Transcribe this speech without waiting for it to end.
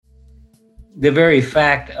the very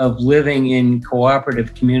fact of living in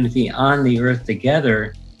cooperative community on the earth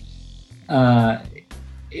together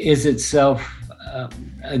is itself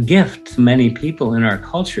a gift to many people in our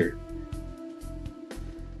culture.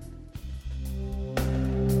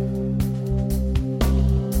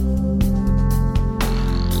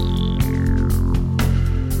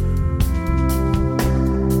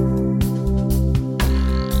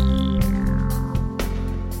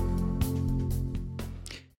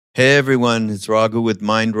 Hey everyone, it's Raghu with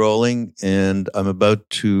Mind Rolling, and I'm about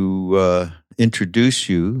to introduce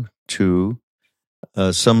you to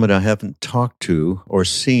someone I haven't talked to or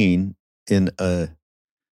seen in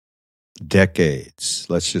decades.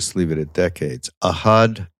 Let's just leave it at decades.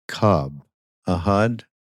 Ahad Cobb. Ahad,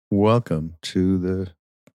 welcome to the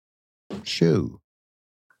show.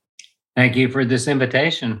 Thank you for this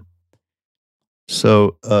invitation.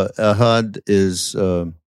 So Ahad is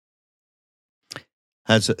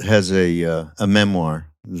has a memoir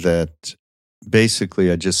that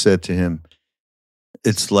basically I just said to him,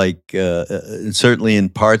 it's like certainly in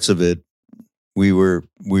parts of it we were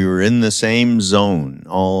in the same zone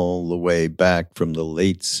all the way back from the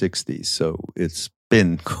late 60s. So it's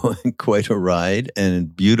been quite a ride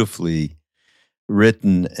and beautifully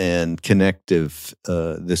written and connective.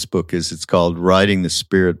 This book it's called Riding the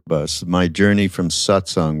Spirit Bus, My Journey from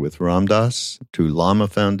Satsang with Ram Dass to Lama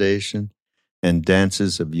Foundation and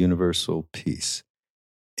Dances of Universal Peace.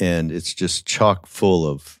 And it's just chock full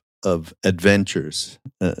of adventures.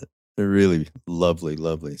 They're really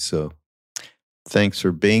lovely. So thanks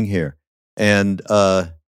for being here. And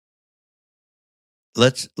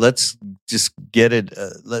let's just get it.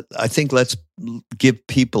 I think let's give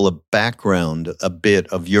people a background, a bit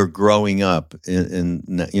of your growing up.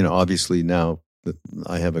 In obviously now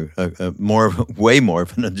I have a way more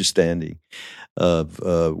of an understanding of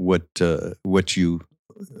what that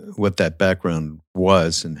background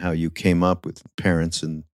was and how you came up with parents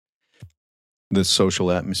and the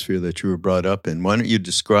social atmosphere that you were brought up in. Why don't you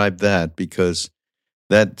describe that? Because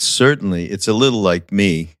that certainly, it's a little like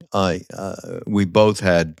me. We both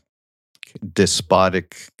had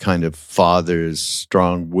despotic kind of fathers,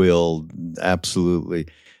 strong-willed, absolutely.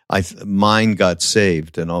 Mine got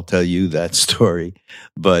saved, and I'll tell you that story.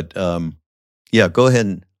 But go ahead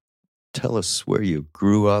and tell us where you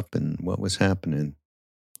grew up and what was happening.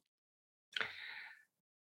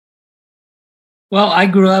 Well, I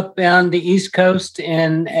grew up on the East Coast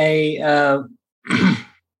in a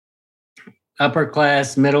upper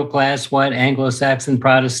class, middle class, white Anglo-Saxon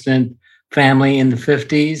Protestant family in the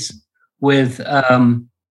 50s with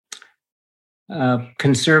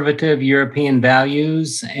conservative European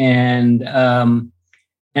values. And at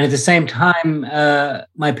the same time,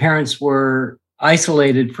 my parents were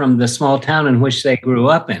isolated from the small town in which they grew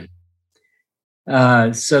up in.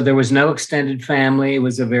 So there was no extended family. It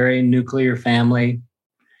was a very nuclear family.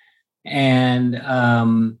 And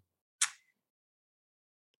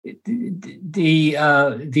the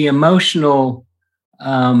emotional,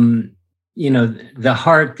 the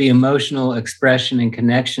heart, the emotional expression and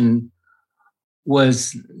connection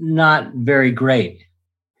was not very great.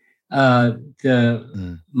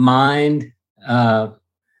 The mind,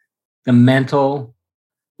 the mental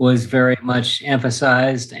was very much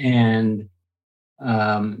emphasized and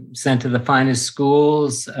sent to the finest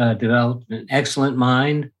schools, developed an excellent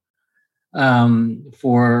mind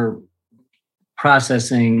for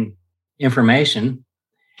processing information,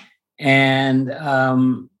 and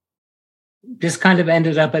just kind of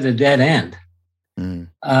ended up at a dead end.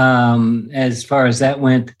 As far as that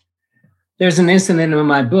went, there's an incident in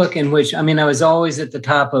my book in which, I was always at the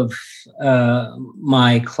top of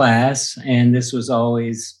my class, and this was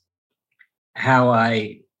always how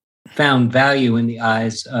I found value in the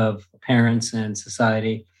eyes of parents and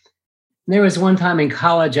society. And there was one time in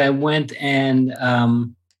college I went and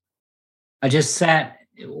I just sat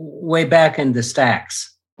way back in the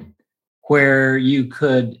stacks where you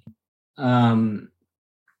could,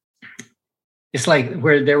 it's like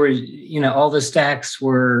where there were, all the stacks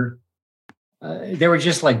were, they were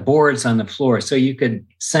just like boards on the floor. So you could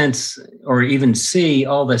sense or even see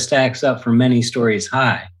all the stacks up from many stories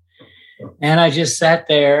high. And I just sat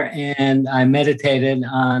there and I meditated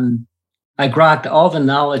I grokked all the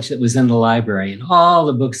knowledge that was in the library and all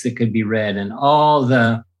the books that could be read and all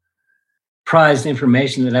the prized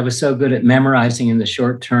information that I was so good at memorizing in the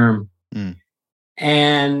short term.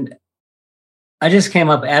 And I just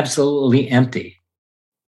came up absolutely empty.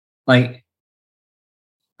 Like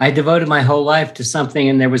I devoted my whole life to something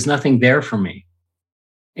and there was nothing there for me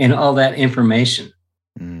in all that information.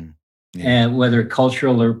 Whether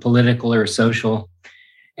cultural or political or social.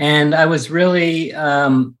 And I was really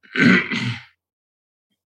I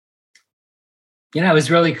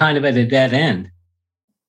was really kind of at a dead end.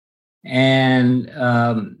 And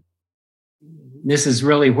this is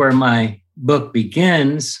really where my book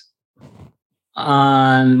begins.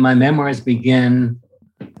 My memoirs begin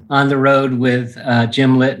on the road with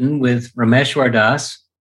Jim Litton, with Rameshwar Das.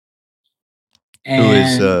 Who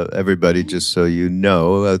is, everybody, just so you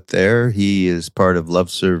know out there, he is part of Love,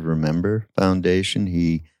 Serve, Remember Foundation.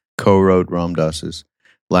 He co-wrote Ram Dass's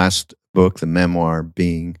last book, the memoir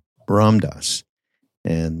being Ram Dass.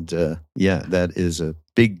 And that is a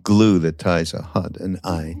big glue that ties Ahad and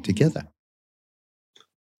I together.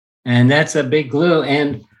 And that's a big glue.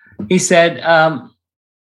 And he said,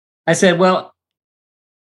 I said, well,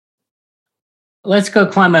 let's go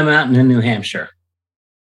climb a mountain in New Hampshire.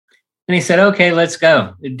 And he said, okay, let's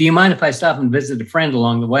go. Do you mind if I stop and visit a friend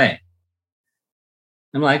along the way?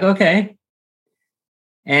 I'm like, okay.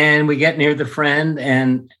 And we get near the friend,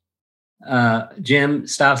 and Jim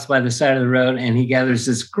stops by the side of the road, and he gathers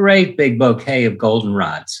this great big bouquet of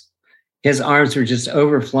goldenrods. His arms were just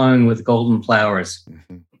overflowing with golden flowers.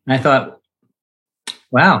 Mm-hmm. And I thought,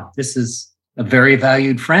 wow, this is a very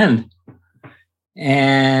valued friend.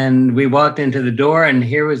 And we walked into the door, and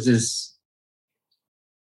here was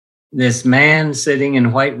this man sitting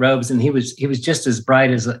in white robes, and he was just as bright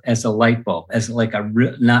as a light bulb, as like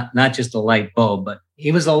not just a light bulb, but he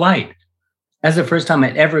was a light. That's the first time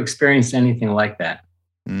I'd ever experienced anything like that.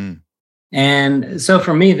 Mm. And so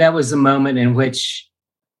for me, that was the moment in which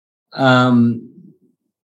the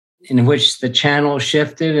channel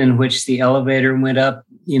shifted, in which the elevator went up,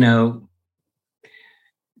 to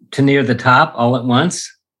near the top all at once.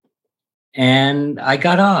 And I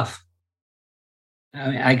got off.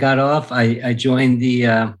 I joined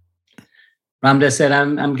the, Ram Dass said,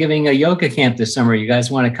 I'm giving a yoga camp this summer. You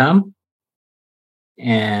guys want to come?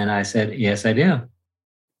 And I said, yes, I do.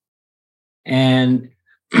 And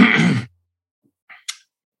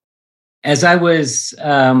as I was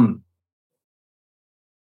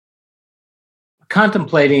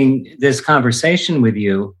contemplating this conversation with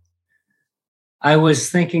you, I was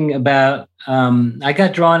thinking about, I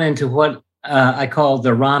got drawn into what I call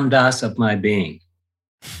the Ram Dass of my being.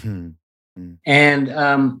 And,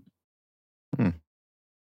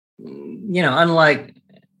 unlike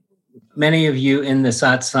many of you in the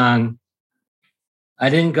satsang, I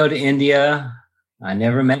didn't go to India. I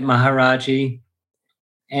never met Maharaji.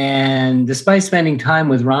 And despite spending time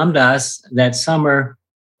with Ram Dass that summer,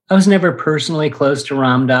 I was never personally close to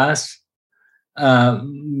Ram Dass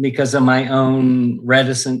because of my own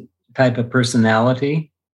reticent type of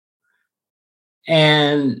personality.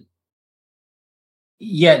 And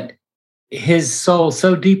yet his soul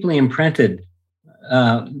so deeply imprinted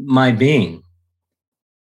my being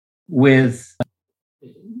with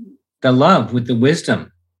the love, with the wisdom,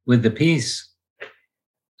 with the peace.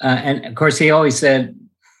 And of course, he always said,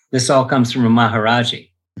 this all comes from a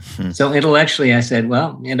Maharaji. Mm-hmm. So intellectually, I said,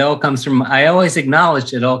 well, it all comes from, I always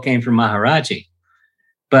acknowledged it all came from Maharaji.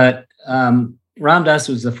 But Ram Dass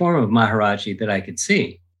was the form of Maharaji that I could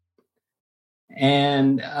see.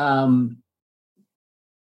 And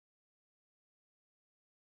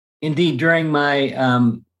indeed, during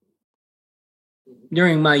my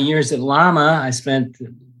years at Lama, I spent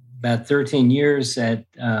about 13 years at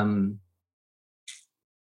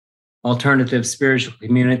Alternative Spiritual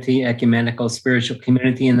Community, Ecumenical Spiritual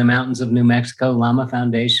Community in the mountains of New Mexico, Lama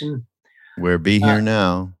Foundation. Where Be Here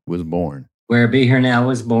Now was born. Where Be Here Now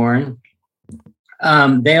was born.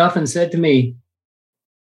 They often said to me,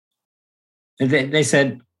 they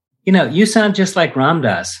said, you sound just like Ram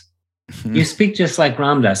Dass. You speak just like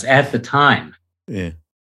Ram Dass at the time. Yeah.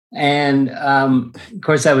 And of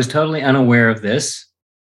course, I was totally unaware of this.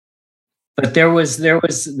 But there was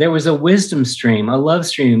a wisdom stream, a love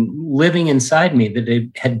stream living inside me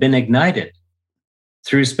that had been ignited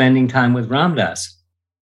through spending time with Ram Dass.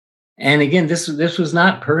 And again, this was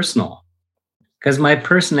not personal, because my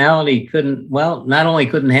personality not only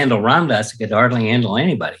couldn't handle Ram Dass, it could hardly handle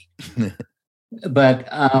anybody. But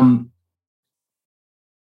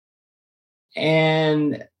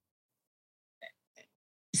and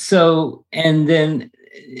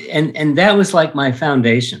that was like my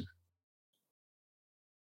foundation.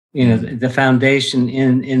 The foundation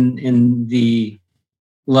in the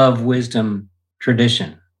love wisdom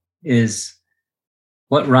tradition is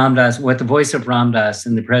what the voice of Ram Dass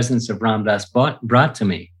and the presence of Ram Dass brought to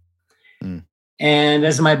me. Mm. And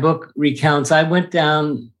as my book recounts, I went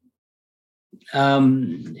down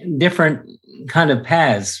different kind of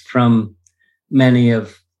paths from many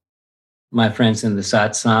of my friends in the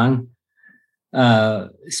satsang,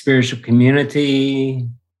 spiritual community,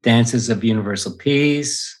 dances of universal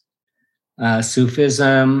peace,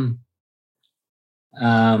 Sufism,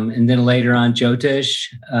 and then later on Jyotish,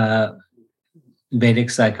 Vedic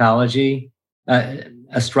psychology,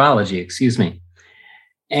 astrology, excuse me.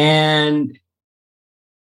 And,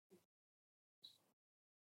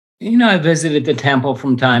 I visited the temple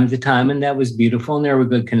from time to time, and that was beautiful, and there were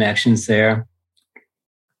good connections there.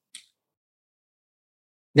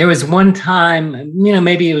 There was one time,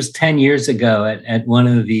 maybe it was 10 years ago at one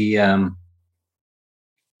of the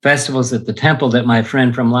festivals at the temple, that my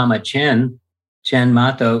friend from Lama Chen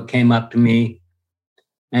Mato, came up to me,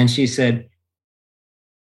 and she said,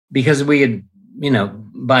 because we had,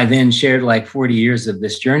 by then shared like 40 years of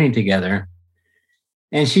this journey together.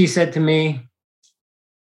 And she said to me,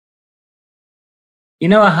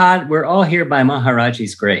 Ahad, we're all here by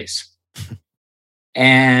Maharaji's grace.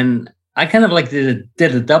 And I kind of did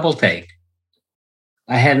a double take.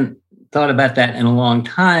 I hadn't thought about that in a long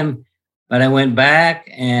time, but I went back,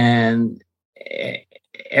 and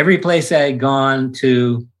every place I had gone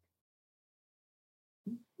to,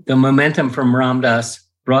 the momentum from Ram Dass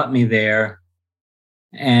brought me there.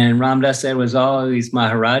 And Ram Dass said, was all these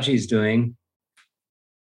Maharajis doing?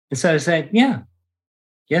 And so I said,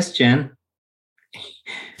 yes, Jen.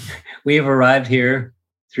 We have arrived here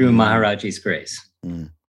through Maharaji's grace.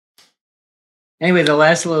 Mm. Anyway, the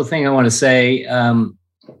last little thing I want to say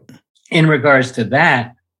in regards to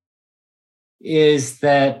that is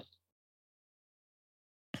that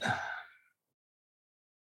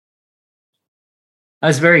I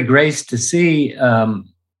was very graced to see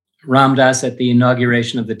Ram Dass at the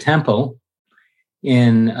inauguration of the temple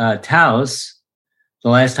in Taos, the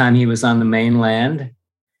last time he was on the mainland.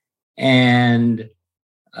 And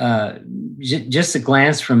just a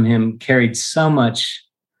glance from him carried so much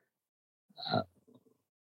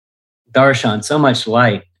darshan, so much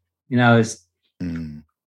light. I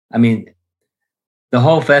mean, the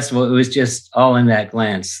whole festival, it was just all in that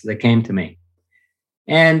glance that came to me.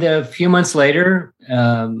 And a few months later,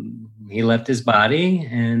 he left his body,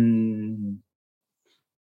 and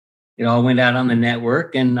it all went out on the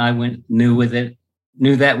network, and I knew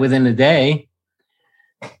that within a day.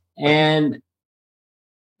 And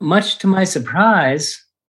much to my surprise,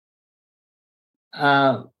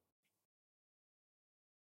 Ram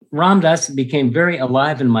Dass became very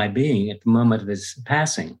alive in my being at the moment of his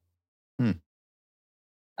passing.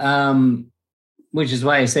 Which is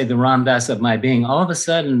why I say the Ram Dass of my being. All of a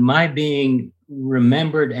sudden, my being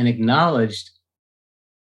remembered and acknowledged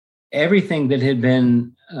everything that had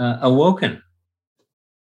been awoken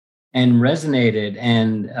and resonated,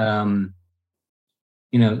 and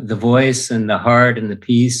the voice and the heart and the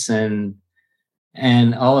peace and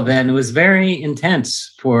all of that. And it was very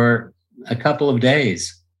intense for a couple of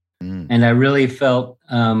days. And I really felt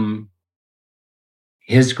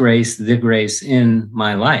his grace, the grace in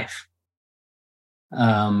my life.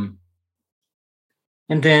 And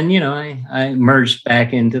then, I merged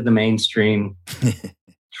back into the mainstream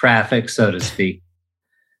traffic, so to speak.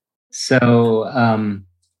 So,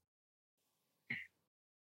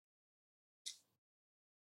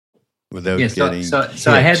 without getting so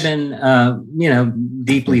I had been,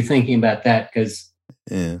 deeply thinking about that, because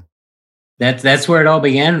that's where it all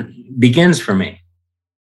begins for me.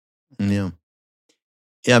 Yeah.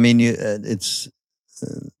 I mean, it's.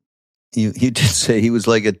 You did say he was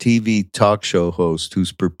like a TV talk show host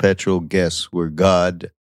whose perpetual guests were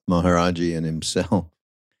God, Maharaji, and himself.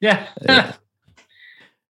 Yeah.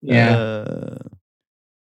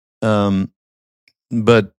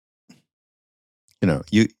 But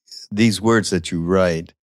these words that you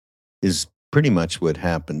write is pretty much what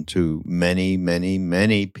happened to many, many,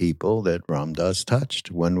 many people that Ram Dass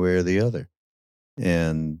touched, one way or the other,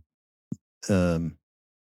 and.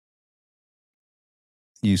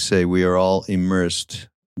 You say we are all immersed,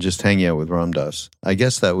 just hanging out with Ram Dass. I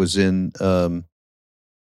guess that was in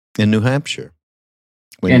New Hampshire.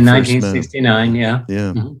 In 1969, yeah.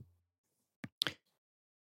 Yeah. Mm-hmm.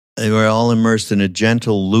 They were all immersed in a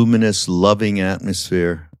gentle, luminous, loving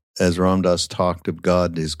atmosphere as Ram Dass talked of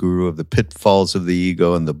God, his guru, of the pitfalls of the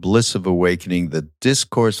ego and the bliss of awakening, the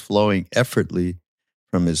discourse flowing effortlessly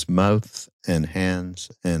from his mouth and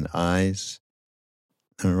hands and eyes.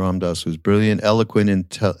 And Ram Dass was brilliant, eloquent,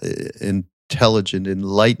 intelligent,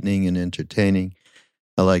 enlightening, and entertaining.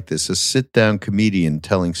 I like this. A sit-down comedian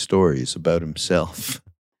telling stories about himself.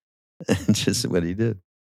 And just what he did.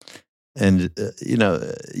 And,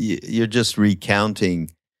 you're just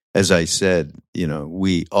recounting, as I said,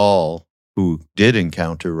 we all who did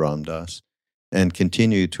encounter Ram Dass and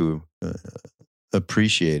continue to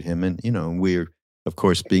appreciate him. And, we're, of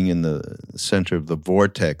course, being in the center of the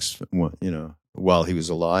vortex, while he was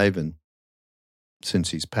alive and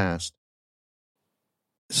since he's passed.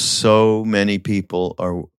 so many people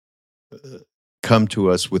are come to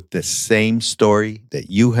us with the same story that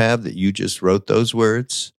you have, that you just wrote those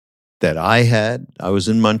words, that I had. I was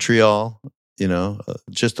in Montreal,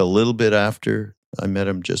 just a little bit after I met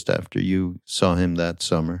him, just after you saw him that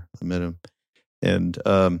summer. I met him, and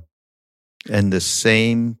the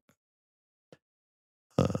same,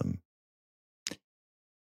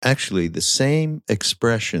 actually, the same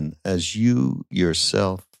expression as you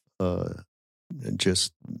yourself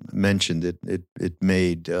just mentioned. It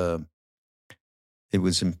made. It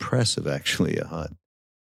was impressive, actually, Ahad.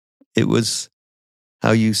 It was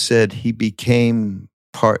how you said he became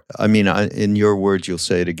part. I mean, in your words, you'll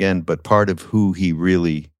say it again, but part of who he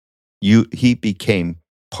became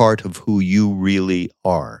part of who you really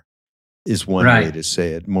are, is one way to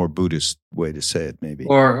say it. More Buddhist way to say it, maybe.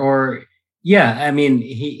 Or yeah. I mean,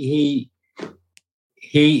 he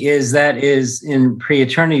is in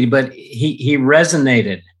pre-eternity, but he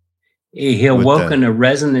resonated. He awoke a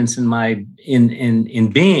resonance in my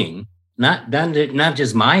in being, not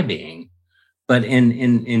just my being, but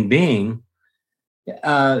in being.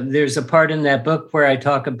 There's a part in that book where I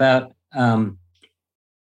talk about that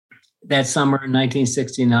summer in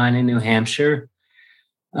 1969 in New Hampshire.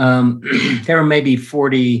 There were maybe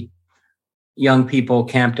 40 young people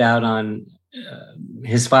camped out on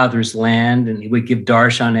his father's land, and he would give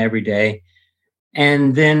darshan every day.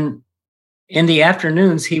 And then in the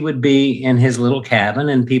afternoons, he would be in his little cabin,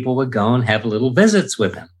 and people would go and have little visits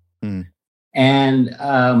with him. And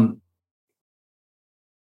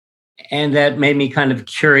that made me kind of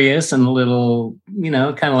curious and a little, kind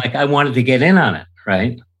of like I wanted to get in on it,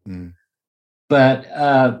 right? But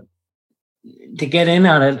to get in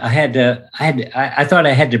on it, I thought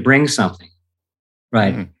I had to bring something,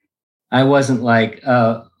 right? I wasn't like,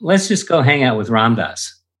 let's just go hang out with Ram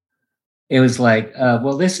Dass. It was like,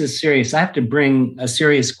 well, this is serious. I have to bring a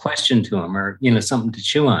serious question to him, or, something to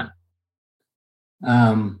chew on.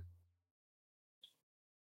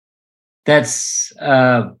 That's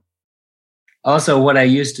also what I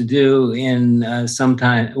used to do in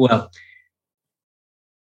sometime. Well,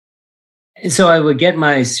 so I would get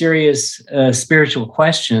my serious spiritual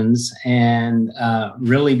questions and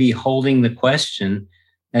really be holding the question,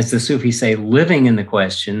 as the Sufis say, living in the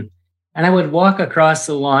question. And I would walk across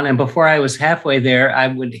the lawn, and before I was halfway there, I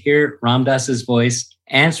would hear Ram Dass's voice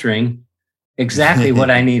answering exactly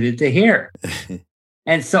what I needed to hear.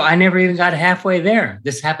 And so I never even got halfway there.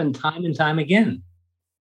 This happened time and time again.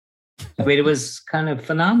 I mean, it was kind of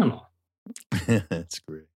phenomenal. That's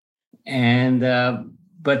great. And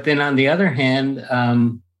but then on the other hand,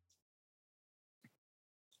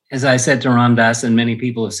 as I said to Ram Dass, and many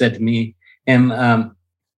people have said to me, but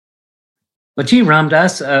gee, Ram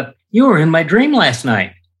Dass, you were in my dream last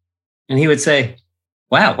night. And he would say,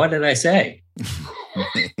 wow, what did I say?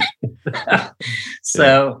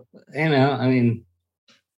 So, I mean,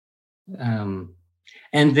 and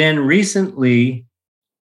then recently,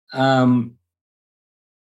 a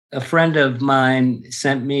friend of mine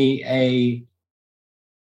sent me a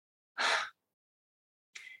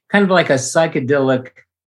kind of like a psychedelic,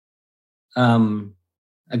 a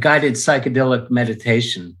guided psychedelic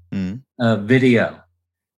meditation video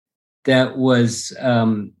that was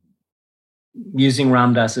using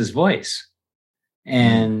Ram Dass's voice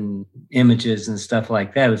and images and stuff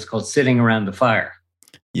like that. It was called Sitting Around the Fire.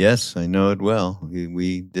 Yes, I know it well.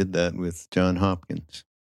 We did that with John Hopkins.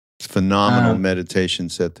 It's phenomenal meditation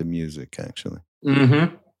set to music, actually.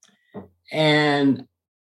 Mm-hmm. And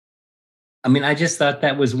I mean, I just thought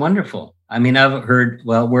that was wonderful. I mean, I've heard,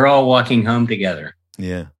 well, we're all walking home together.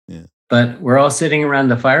 Yeah. But we're all sitting around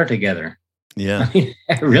the fire together. Yeah. I mean,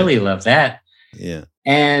 I really love that. Yeah.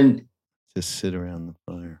 And just sit around the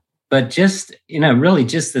fire. But just, really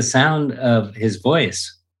just the sound of his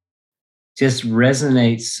voice just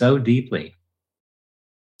resonates so deeply.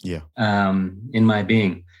 Yeah. In my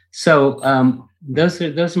being. So those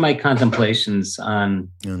are my contemplations on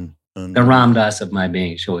the Ram Dass of my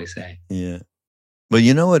being, shall we say. Yeah. Well,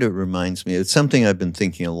 you know what it reminds me? It's something I've been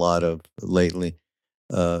thinking a lot of lately.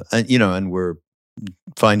 And we're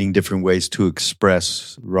finding different ways to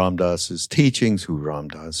express Ram Dass's teachings, who Ram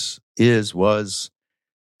Dass was,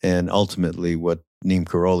 and ultimately what Neem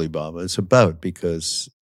Karoli Baba is about. Because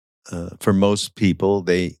for most people,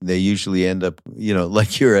 they usually end up,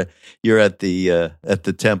 like you're at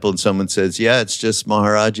the temple and someone says, "Yeah, it's just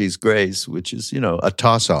Maharaji's grace," which is a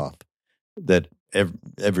toss off that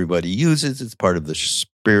everybody uses. It's part of the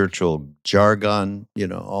spiritual jargon,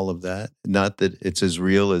 all of that. Not that it's as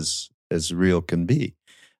real as real can be.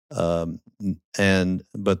 But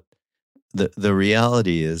the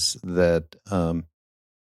reality is that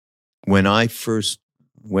when I first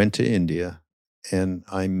went to India and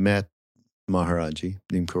I met Maharaji,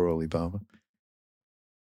 Neem Karoli Baba,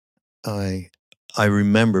 I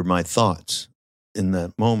remember my thoughts in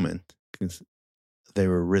that moment because they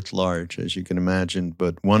were writ large, as you can imagine.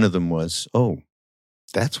 But one of them was, "Oh,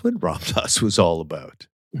 that's what Ram Dass was all about."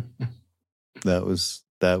 That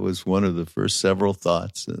was one of the first several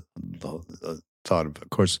thoughts. The thought of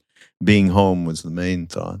course, being home was the main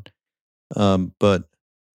thought. But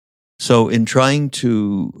so in trying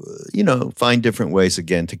to, find different ways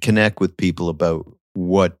again to connect with people about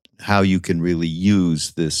how you can really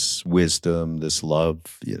use this wisdom, this love,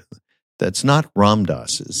 that's not Ram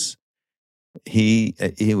Dass's. He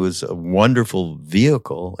was a wonderful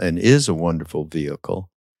vehicle and is a wonderful vehicle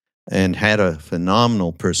and had a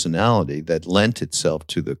phenomenal personality that lent itself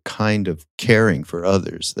to the kind of caring for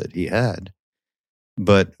others that he had.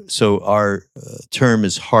 But so our term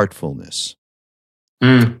is heartfulness.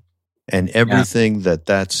 Mm. And everything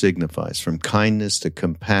that signifies, from kindness to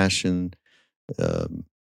compassion,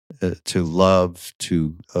 to love,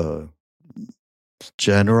 to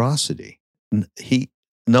generosity.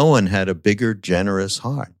 No one had a bigger, generous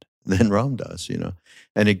heart than Ram Dass,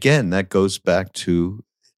 And again, that goes back to,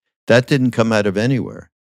 that didn't come out of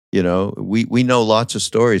anywhere. We know lots of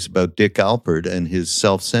stories about Dick Alpert and his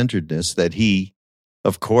self-centeredness that he,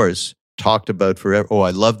 of course, talked about forever. Oh,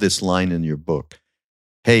 I love this line in your book.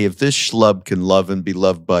 Hey, if this schlub can love and be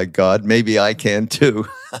loved by God, maybe I can too.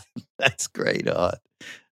 That's great, Odd.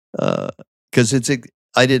 Because it's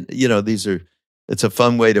a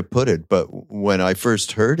fun way to put it. But when I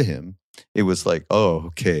first heard him, it was like, oh,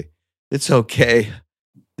 okay, it's okay.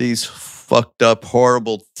 These fucked up,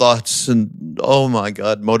 horrible thoughts and, oh my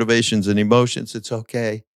God, motivations and emotions, it's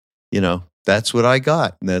okay. That's what I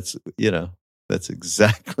got. And that's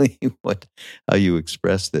exactly how you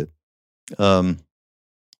expressed it.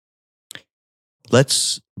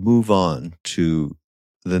 Let's move on to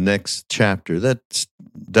the next chapter that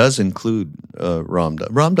does include Ram Dass.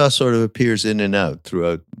 Ram Dass sort of appears in and out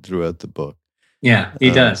throughout the book. Yeah,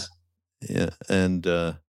 he does. Yeah, and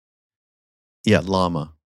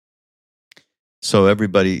Lama. So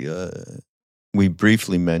everybody, we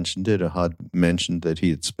briefly mentioned it. Ahad mentioned that he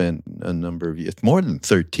had spent a number of years, more than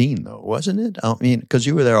 13 though, wasn't it? I mean, because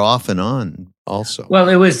you were there off and on also. Well,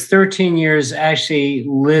 it was 13 years actually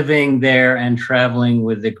living there and traveling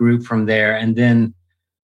with the group from there. And then,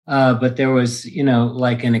 but there was,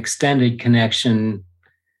 like an extended connection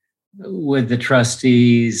with the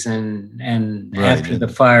trustees and right, after the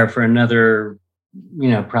fire for another,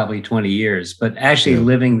 probably 20 years. But actually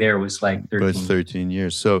living there was like 13. It was 13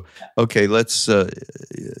 years. So, okay, let's,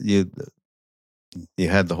 you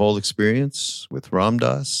had the whole experience with Ram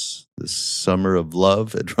Dass, the summer of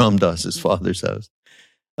love at Ram Dass's father's house,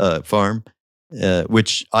 farm,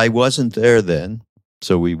 which I wasn't there then,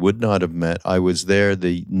 so we would not have met. I was there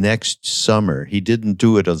the next summer. He didn't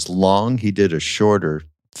do it as long. He did a shorter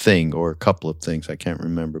thing or a couple of things. I can't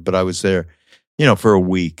remember, but I was there, for a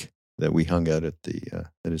week that we hung out at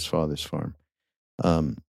his father's farm.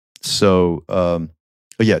 Tell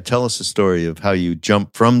us the story of how you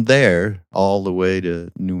jumped from there all the way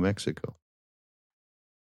to New Mexico.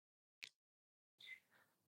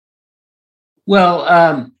 Well,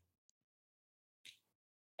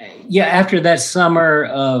 after that summer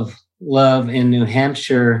of love in New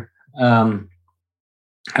Hampshire, I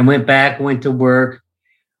went to work,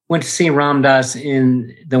 went to see Ram Dass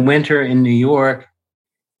in the winter in New York,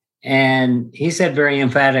 and he said very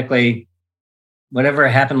emphatically, whatever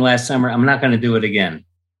happened last summer, I'm not going to do it again.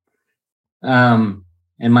 And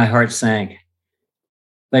my heart sank.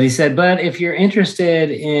 But he said, but if you're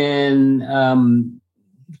interested in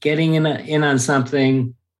getting in on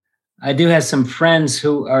something, I do have some friends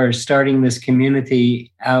who are starting this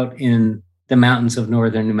community out in the mountains of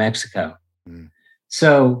northern New Mexico. Mm.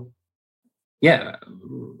 So,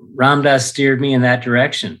 Ram Dass steered me in that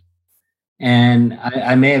direction. And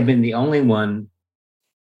I may have been the only one.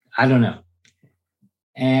 I don't know.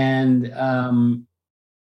 And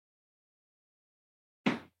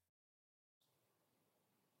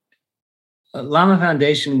Lama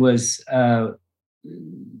Foundation was a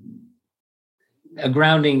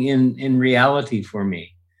grounding in reality for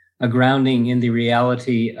me, a grounding in the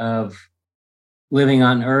reality of living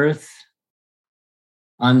on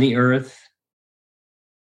the earth,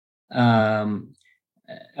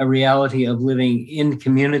 a reality of living in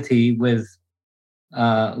community with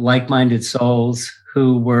like-minded souls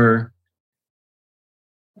who were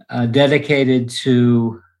dedicated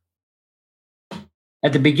to,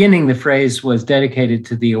 at the beginning, the phrase was dedicated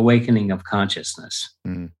to the awakening of consciousness.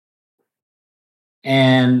 Mm.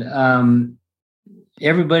 And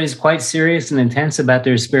everybody's quite serious and intense about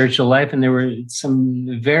their spiritual life, and there were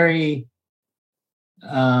some very,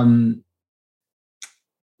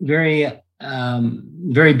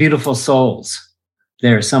 very beautiful souls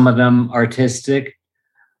there. Some of them artistic,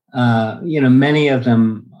 many of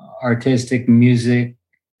them artistic music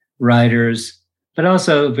writers, but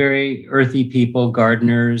also very earthy people,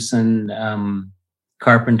 gardeners and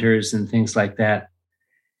carpenters and things like that.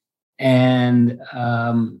 And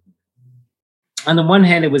on the one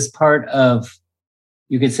hand, it was part of,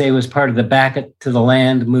 you could say it was part of the Back to the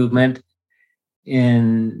Land movement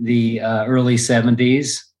in the early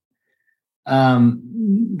 70s.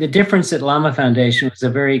 The difference at Lama Foundation was a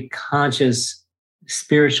very conscious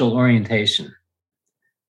spiritual orientation,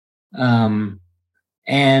 and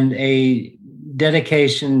a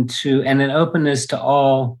dedication to and an openness to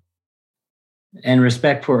all and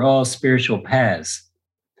respect for all spiritual paths.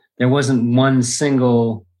 There wasn't one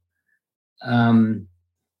single, even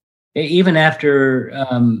after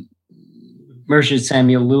Murshid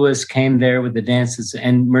Samuel Lewis came there with the dances,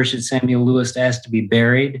 and Murshid Samuel Lewis asked to be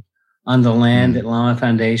buried on the land at Lama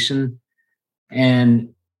Foundation.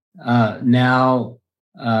 And now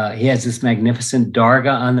he has this magnificent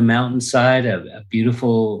dargah on the mountainside, a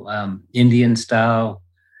beautiful Indian-style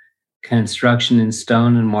construction in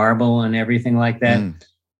stone and marble and everything like that.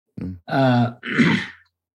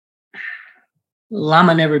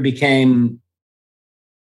 Lama never became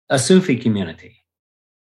a Sufi community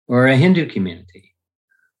or a Hindu community,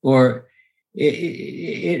 or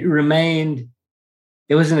it remained,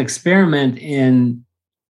 it was an experiment in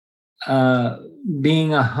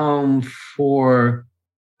being a home for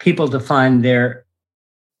people to find their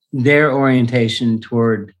orientation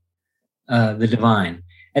toward the divine,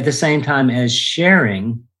 at the same time as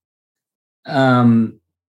sharing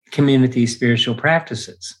community spiritual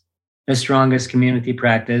practices. The strongest community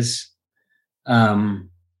practice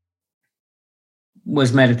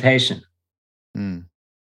was meditation.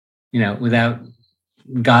 Without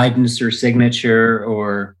guidance or signature,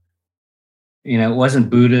 or it wasn't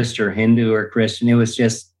Buddhist or Hindu or Christian. It was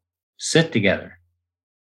just sit together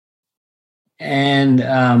and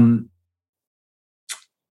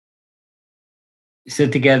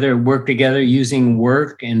sit together, work together, using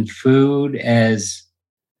work and food as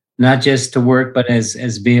not just to work, but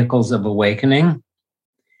as vehicles of awakening.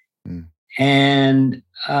 And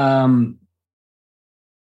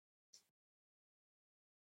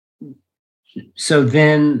so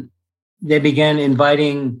then they began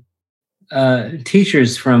inviting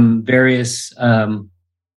teachers from various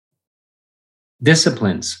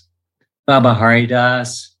disciplines. Baba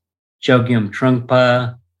Haridas, Chogyam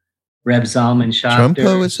Trungpa, Reb Zalman Schachter.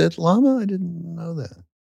 Trungpa was at Lama? I didn't know that.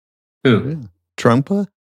 Who? Yeah. Trungpa?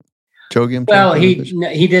 Chogyam Well,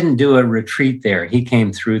 Trungpa? he didn't do a retreat there. He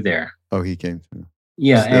came through there. Oh, he came through.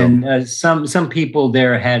 Yeah, Still. and some people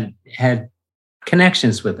there had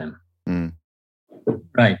connections with him.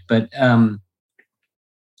 Right, but I'm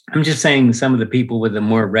just saying some of the people with the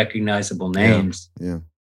more recognizable names. Yeah.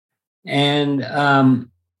 And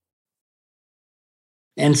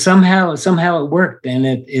somehow it worked, and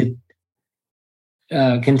it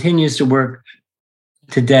continues to work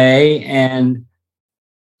today, and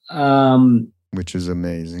which is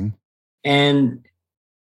amazing. And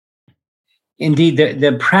indeed,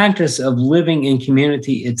 the practice of living in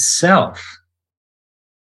community itself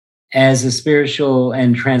as a spiritual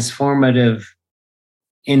and transformative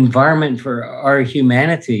environment for our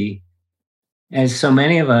humanity, as so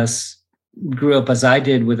many of us grew up, as I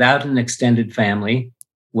did, without an extended family,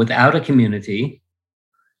 without a community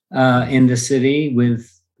in the city,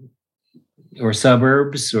 or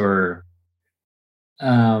suburbs, or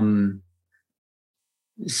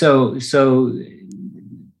so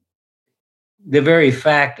the very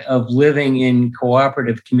fact of living in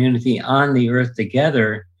cooperative community on the earth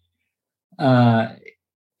together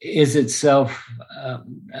is itself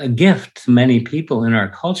a gift to many people in our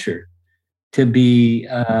culture to be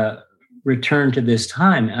returned to this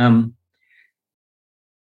time.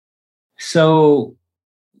 So,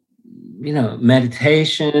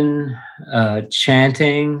 meditation,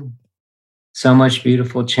 chanting, so much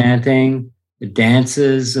beautiful chanting, the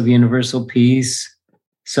dances of universal peace,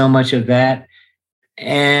 so much of that.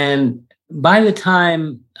 And by the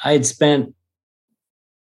time I had spent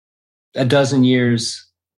a dozen years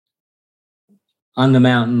on the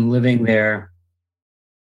mountain living there,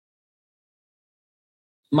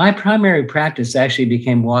 my primary practice actually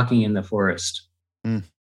became walking in the forest. And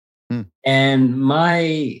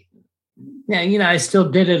I still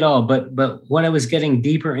did it all, but what I was getting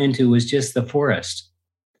deeper into was just the forest.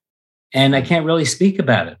 And I can't really speak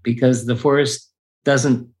about it because the forest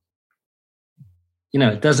doesn't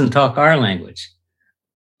it doesn't talk our language,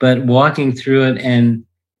 but walking through it and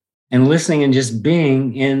listening and just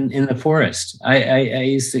being in the forest.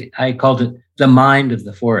 I called it the mind of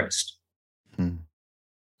the forest.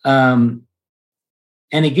 Um,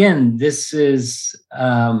 and again, this is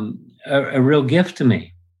a real gift to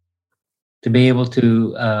me to be able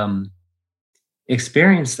to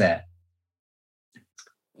experience that.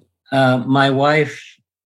 My wife,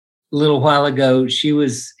 a little while ago, she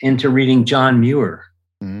was into reading John Muir.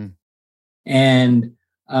 Mm-hmm. And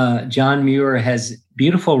John Muir has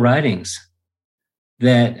beautiful writings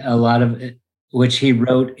that a lot of it, which he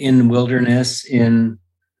wrote in wilderness, in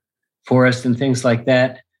forest and things like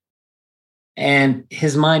that. And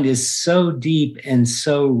his mind is so deep and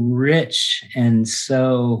so rich and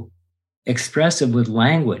so expressive with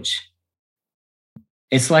language.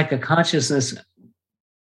 It's like a consciousness.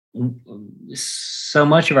 So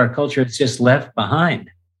much of our culture is just left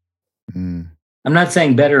behind. I'm not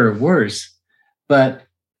saying better or worse, but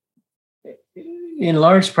in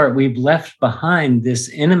large part, we've left behind this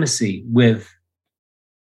intimacy with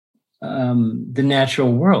the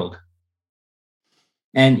natural world.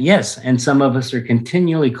 And yes, and some of us are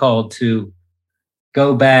continually called to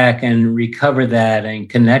go back and recover that and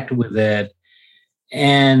connect with it.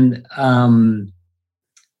 And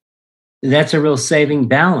that's a real saving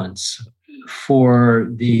balance for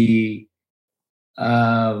the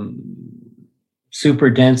super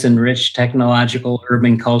dense and rich technological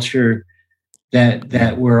urban culture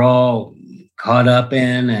that we're all caught up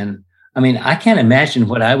in. And I mean, I can't imagine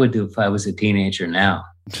what I would do if I was a teenager now.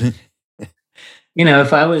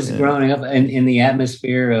 If I was growing up in the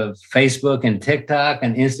atmosphere of Facebook and TikTok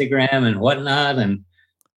and Instagram and whatnot, and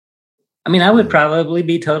I mean, I would probably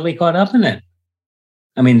be totally caught up in it.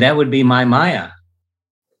 I mean, that would be my Maya.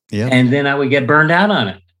 Yeah. And then I would get burned out on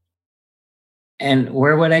it. And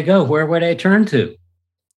where would I go? Where would I turn to?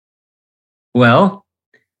 Well,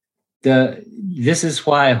 this is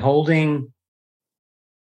why holding,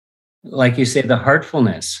 like you say, the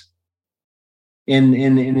heartfulness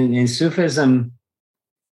in Sufism.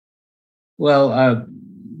 Well,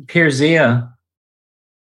 Pir Zia,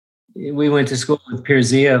 we went to school with Pir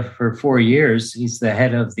Zia for 4 years. He's the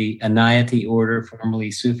head of the Anayati order, formerly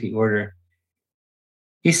Sufi order.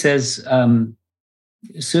 He says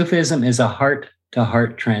Sufism is a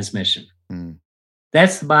heart-to-heart transmission.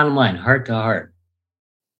 That's the bottom line, heart-to-heart.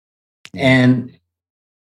 And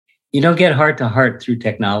you don't get heart-to-heart through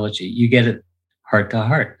technology. You get it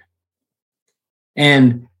heart-to-heart.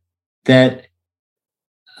 And that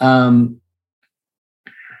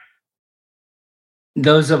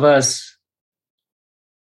those of us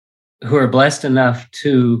who are blessed enough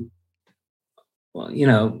to,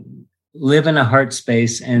 live in a heart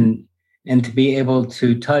space and to be able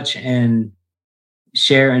to touch and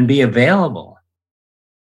share and be available.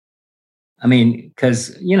 I mean,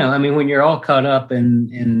 because, when you're all caught up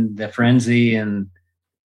in the frenzy and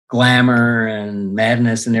glamour and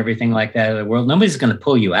madness and everything like that of the world, nobody's going to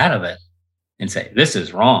pull you out of it and say, this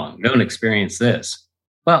is wrong. Don't experience this.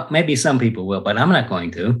 Well, maybe some people will, but I'm not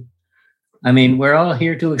going to. I mean, we're all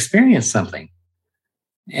here to experience something.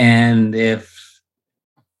 And if,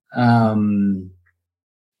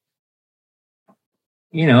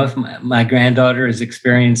 if my granddaughter is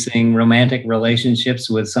experiencing romantic relationships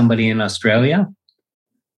with somebody in Australia,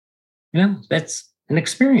 that's an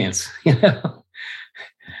experience,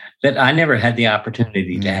 that I never had the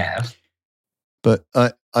opportunity to have. But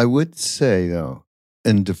I would say, though,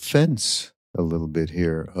 in defense a little bit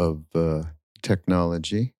here of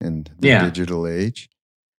technology and the digital age,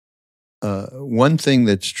 one thing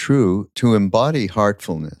that's true, to embody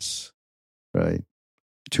heartfulness, right,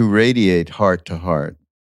 to radiate heart to heart,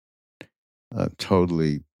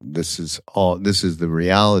 totally, this is the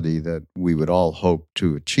reality that we would all hope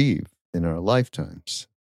to achieve in our lifetimes,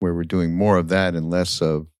 where we're doing more of that and less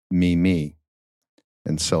of me,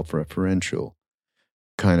 and self-referential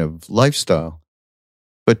kind of lifestyle.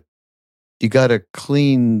 But you got to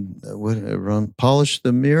polish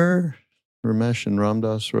the mirror. Ramesh and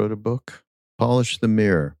Ramdas wrote a book, Polish the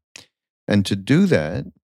Mirror. And to do that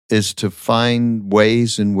is to find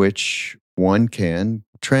ways in which one can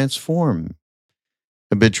transform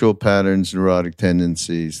habitual patterns, neurotic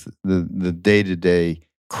tendencies, the day-to-day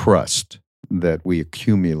crust that we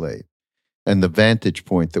accumulate. And the vantage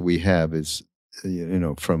point that we have is,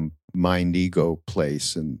 from mind-ego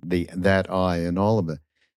place and that I and all of it.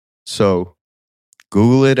 So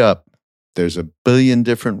Google it up. There's a billion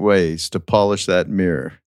different ways to polish that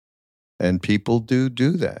mirror. And people do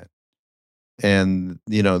that. And,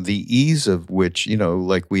 the ease of which,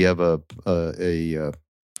 like we have a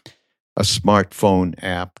a smartphone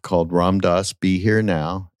app called Ram Dass Be Here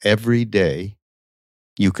Now. Every day,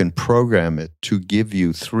 you can program it to give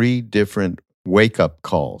you 3 different wake-up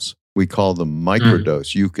calls. We call them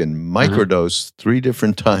microdose. You can microdose 3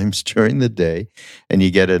 different times during the day, and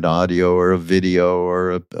you get an audio or a video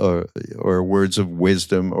or words of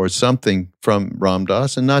wisdom or something from Ram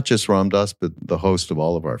Dass, and not just Ram Dass, but the host of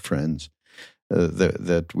all of our friends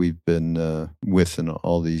that we've been with in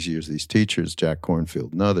all these years, these teachers, Jack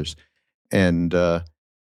Kornfield and others. And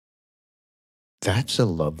that's a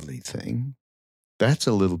lovely thing. That's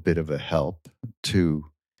a little bit of a help to,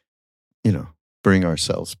 bring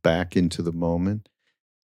ourselves back into the moment.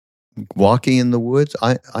 Walking in the woods,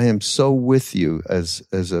 I am so with you as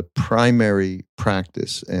a primary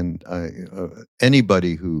practice. And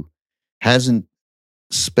anybody who hasn't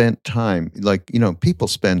spent time, people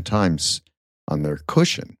spend time on their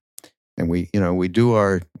cushion, and we do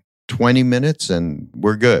our 20 minutes and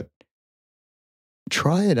we're good.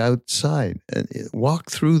 Try it outside and walk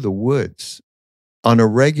through the woods on a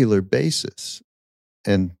regular basis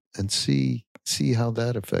and see how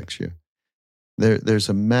that affects you. There's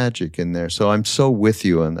a magic in there. So I'm so with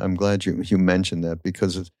you, and I'm glad you mentioned that,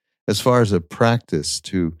 because as far as a practice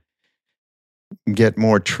to get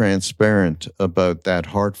more transparent about that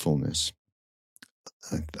heartfulness,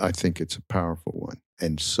 I think it's a powerful one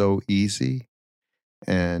and so easy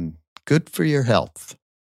and good for your health.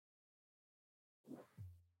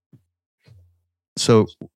 So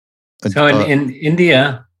in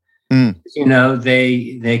India,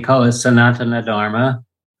 they call it Sanatana Dharma,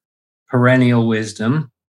 perennial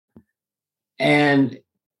wisdom, and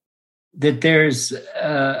that there's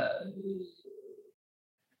an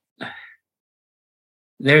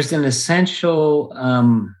essential,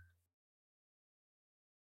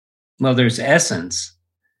 there's essence,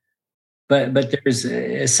 but there's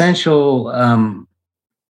essential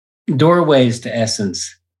doorways to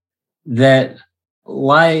essence that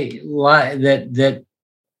that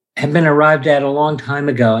have been arrived at a long time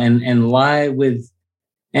ago and lie with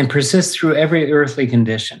and persist through every earthly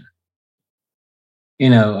condition.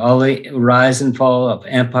 All the rise and fall of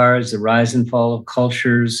empires, the rise and fall of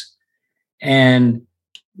cultures. And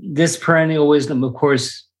this perennial wisdom, of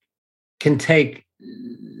course, can take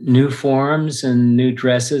new forms and new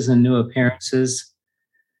dresses and new appearances.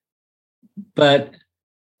 But,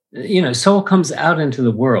 soul comes out into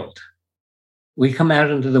the world. We come out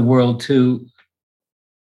into the world to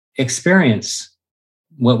experience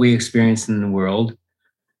what we experience in the world.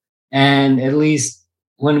 And at least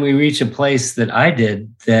when we reach a place that I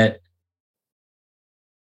did, that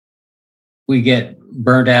we get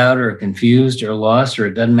burnt out or confused or lost, or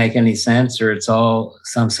it doesn't make any sense, or it's all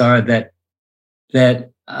samsara,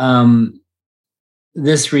 that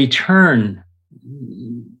this return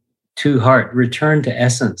to heart, return to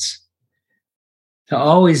essence, to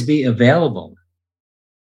always be available,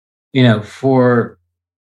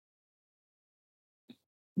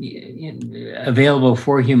 available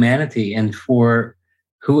for humanity and for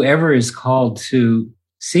whoever is called to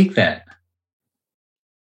seek that.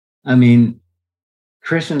 I mean,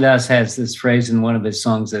 Krishna Das has this phrase in one of his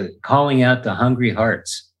songs, calling out to hungry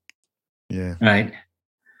hearts. Yeah. Right.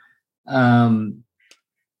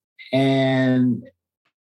 And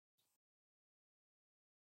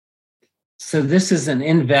so this is an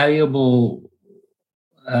invaluable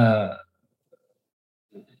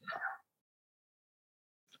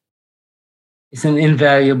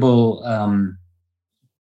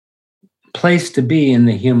place to be in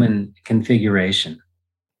the human configuration.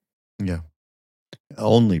 Yeah.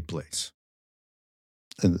 Only place.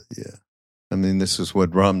 Yeah. I mean, this is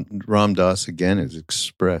what Ram Dass, again, has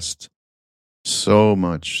expressed so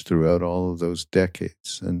much throughout all of those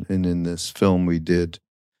decades. And in this film we did,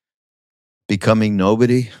 Becoming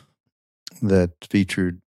Nobody, that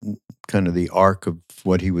featured kind of the arc of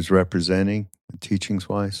what he was representing,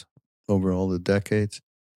 teachings-wise, over all the decades.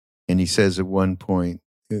 And he says at one point,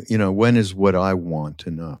 when is what I want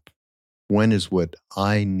enough? When is what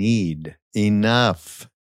I need enough?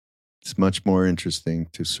 It's much more interesting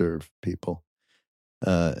to serve people.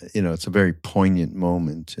 It's a very poignant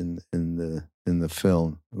moment in the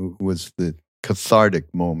film. It was the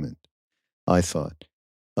cathartic moment, I thought.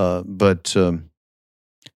 But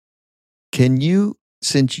can you,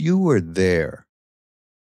 since you were there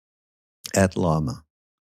at Lama,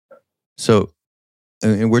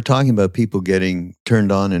 and we're talking about people getting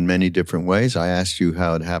turned on in many different ways. I asked you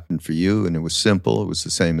how it happened for you, and it was simple. It was the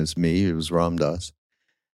same as me. It was Ram Dass.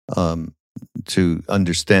 To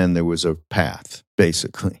understand there was a path,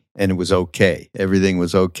 basically, and it was okay. Everything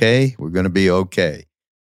was okay. We're going to be okay.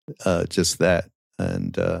 Just that.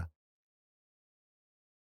 And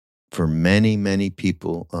for many, many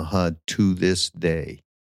people, to this day,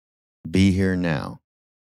 Be Here Now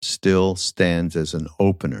still stands as an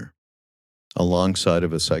opener alongside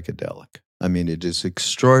of a psychedelic. I mean, it is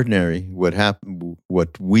extraordinary what happened,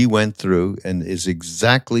 what we went through, and is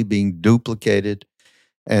exactly being duplicated.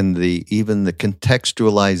 And even the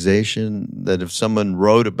contextualization, that if someone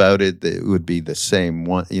wrote about it, it would be the same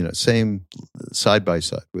one, same side by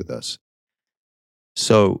side with us.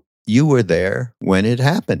 So you were there when it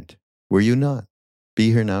happened, were you not?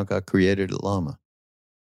 Be Here Now got created at Lama.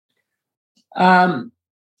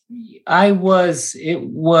 I was. It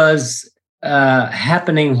was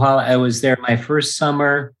happening while I was there. My first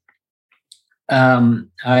summer, in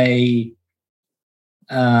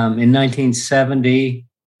 1970,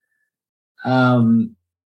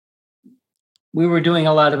 we were doing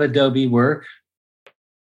a lot of Adobe work.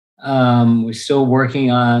 We're still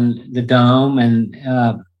working on the dome, and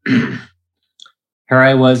here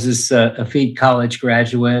I was, this Effete College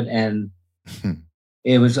graduate, and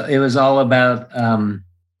it was all about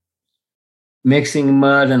mixing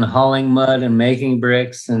mud and hauling mud and making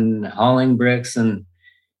bricks and hauling bricks, and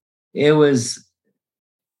it was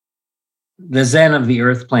the zen of the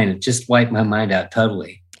earth plane. It just wiped my mind out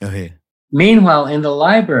totally. Okay. Meanwhile, in the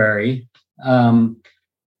library,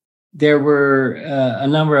 there were a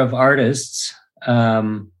number of artists,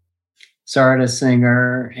 Sarada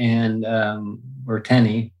Singer and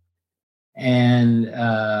Berteni and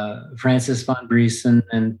Francis von Briesen,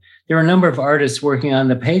 and there were a number of artists working on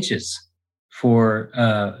the pages for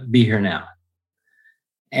Be Here Now.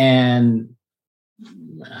 And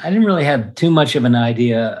I didn't really have too much of an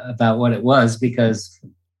idea about what it was because,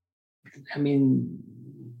 I mean,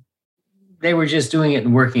 they were just doing it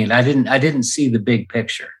and working it. I didn't see the big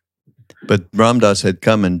picture. But Ram Dass had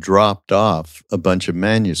come and dropped off a bunch of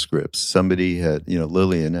manuscripts. Somebody had,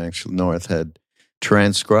 Lillian actually North had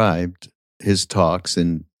transcribed his talks,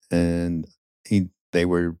 and they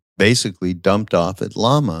were basically dumped off at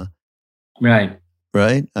Lama. Right.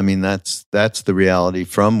 Right. I mean, that's the reality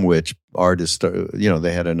from which artists,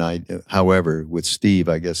 they had an idea. However, with Steve,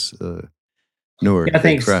 I guess, Newark. I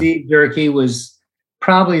think Steve Durkee was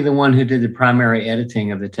probably the one who did the primary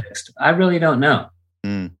editing of the text. I really don't know.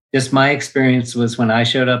 Just my experience was when I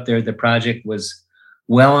showed up there, the project was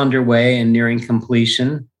well underway and nearing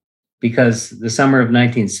completion, because the summer of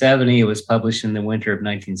 1970, it was published in the winter of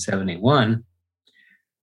 1971.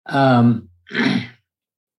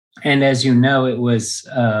 And as you know, it was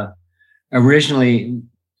originally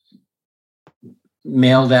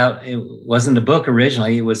mailed out. It wasn't a book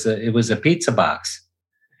originally. It was a pizza box,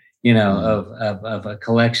 of a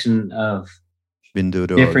collection of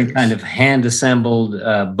different kind of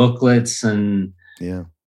hand-assembled booklets and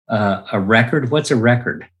a record. What's a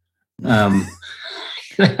record?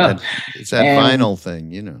 It's that vinyl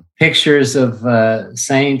thing, Pictures of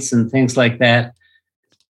saints and things like that.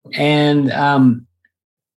 And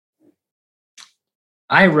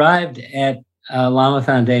I arrived at Lama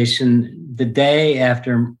Foundation the day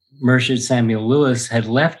after Murshid Samuel Lewis had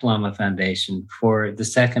left Lama Foundation for the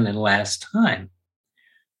second and last time.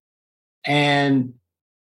 And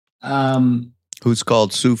who's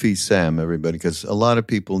called Sufi Sam, everybody, because a lot of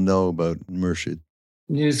people know about Murshid.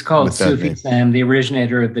 He was called Sufi Sam, the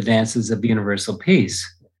originator of the Dances of Universal Peace.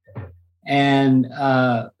 And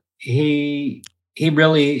he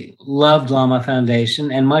really loved Lama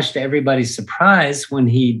Foundation, and much to everybody's surprise, when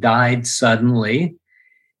he died suddenly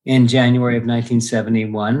in January of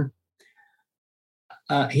 1971,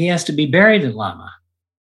 he has to be buried at Lama.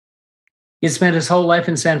 He had spent his whole life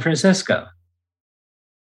in San Francisco,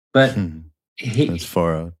 but that's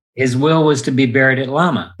far out. His will was to be buried at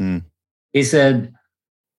Lama. He said,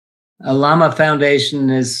 a Lama Foundation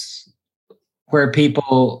is where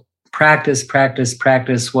people practice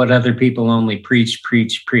what other people only preach.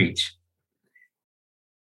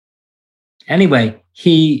 Anyway,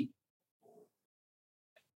 he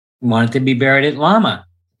wanted to be buried at Lama,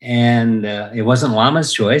 and it wasn't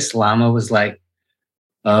Lama's choice. Lama was like,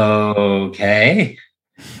 okay.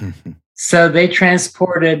 So they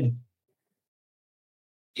transported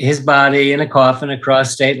his body in a coffin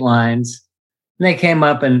across state lines, and they came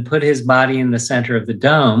up and put his body in the center of the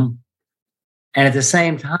dome. And at the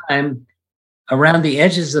same time, around the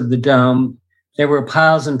edges of the dome, there were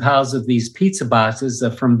piles and piles of these pizza boxes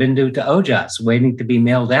from Bindu to Ojas, waiting to be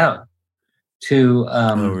mailed out to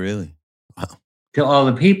really? Wow. To all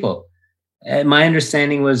the people. My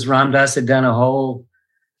understanding was Ram Dass had done a whole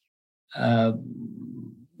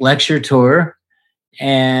lecture tour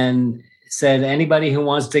and said, anybody who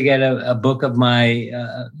wants to get a book of my,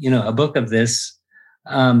 a book of this,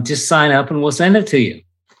 just sign up and we'll send it to you.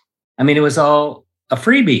 I mean, it was all a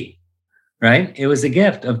freebie. right? It was a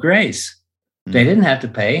gift of grace. They didn't have to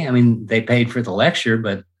pay. I mean, they paid for the lecture,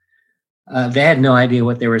 but they had no idea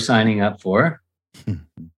what they were signing up for.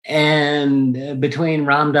 And between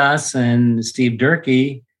Ram Dass and Steve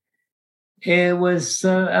Durkee, it was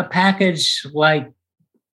a package like,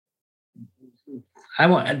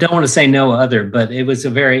 I don't want to say no other, but it was a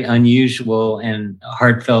very unusual and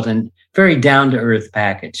heartfelt and very down-to-earth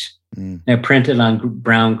package. They're printed on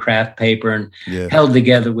brown craft paper and held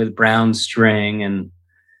together with brown string. And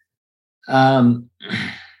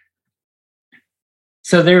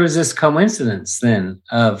so there was this coincidence then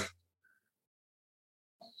of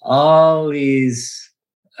all these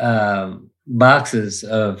boxes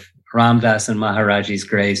of Ram Dass and Maharaji's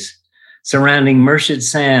Grace surrounding Murshid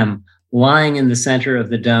Sam, lying in the center of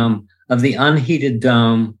the dome, of the unheated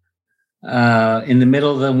dome, in the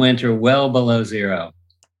middle of the winter, well below zero.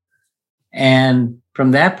 And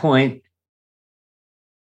from that point,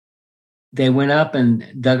 they went up and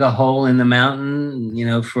dug a hole in the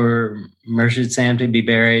mountain, for Murshid Sam to be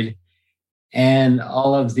buried. And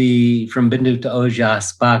all of the From Bindu to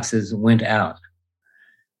Ojas boxes went out.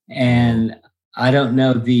 And I don't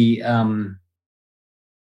know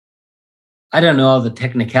all the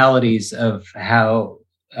technicalities of how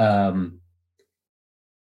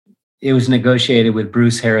it was negotiated with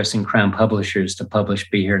Bruce Harris and Crown Publishers to publish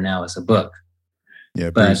Be Here Now as a book. Yeah,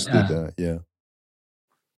 Bruce did that, yeah.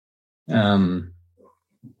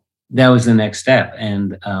 That was the next step.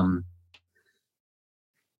 And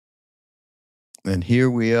here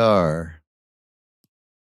we are,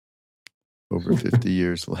 over 50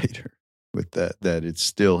 years later, with that it's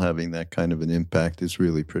still having that kind of an impact is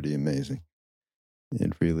really pretty amazing.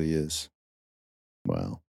 It really is.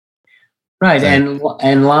 Wow. Right.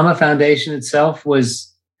 And Lama Foundation itself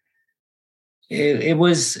was, it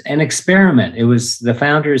was an experiment. It was, the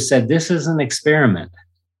founders said, this is an experiment.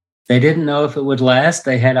 They didn't know if it would last.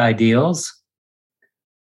 They had ideals.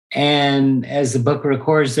 And as the book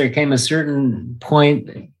records, there came a certain point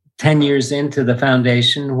 10 years into the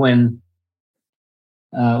foundation when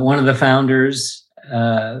one of the founders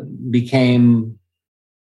became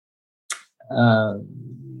a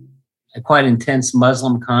quite intense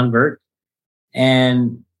Muslim convert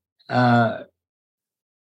and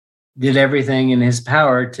did everything in his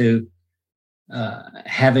power to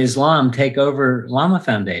have Islam take over Lama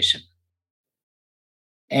Foundation.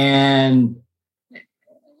 And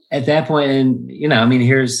at that point,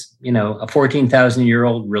 here's, a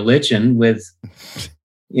 14,000-year-old religion with,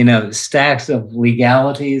 stacks of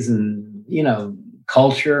legalities and,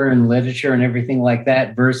 culture and literature and everything like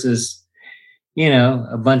that versus,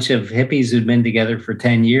 a bunch of hippies who'd been together for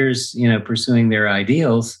 10 years, pursuing their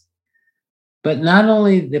ideals. But not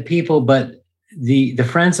only the people, but the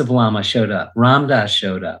friends of Lama showed up. Ram Dass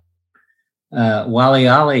showed up. Wali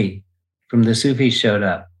Ali from the Sufis showed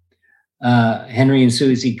up. Henry and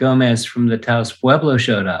Susie Gomez from the Taos Pueblo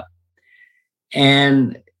showed up.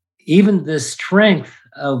 And even the strength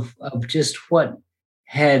of just what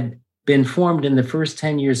had been formed in the first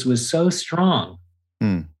 10 years was so strong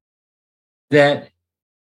that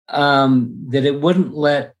it wouldn't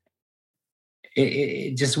let,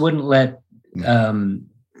 it just wouldn't let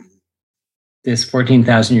this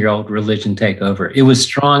 14,000-year-old religion take over. It was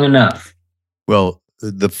strong enough. Well,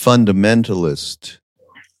 the fundamentalist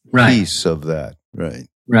piece of that, right.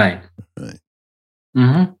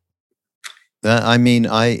 Mm-hmm.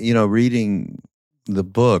 Reading the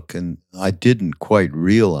book, and I didn't quite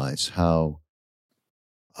realize how,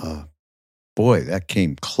 that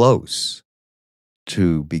came close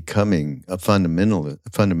to becoming a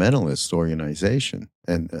fundamentalist organization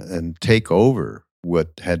and take over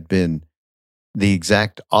what had been the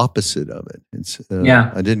exact opposite of it.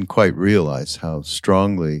 I didn't quite realize how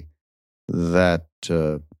strongly that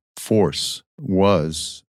force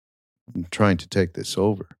was trying to take this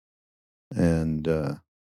over. And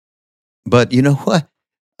but you know what?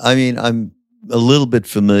 I'm a little bit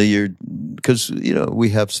familiar because we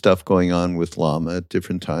have stuff going on with Lama at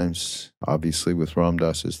different times. Obviously, with Ram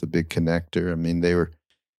Dass as the big connector. They were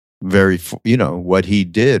very, what he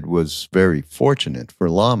did was very fortunate for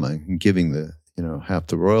Lama in giving the half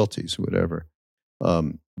the royalties or whatever.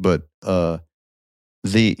 But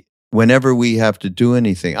whenever we have to do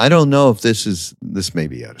anything, I don't know if this may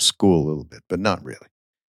be out of school a little bit, but not really.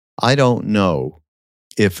 I don't know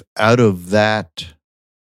if out of that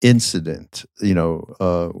incident,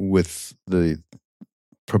 with the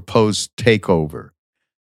proposed takeover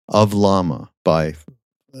of Lama by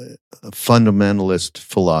a fundamentalist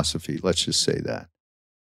philosophy, let's just say that,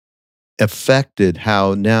 affected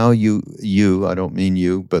how now you, I don't mean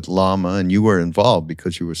you, but Lama, and you were involved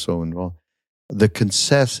because you were so involved,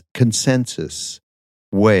 the consensus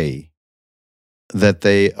way that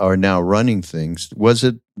they are now running things, was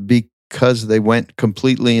it because they went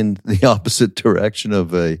completely in the opposite direction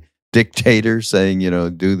of a dictator saying,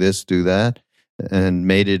 do this, do that, and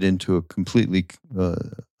made it into a completely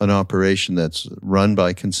an operation that's run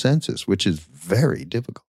by consensus, which is very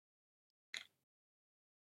difficult?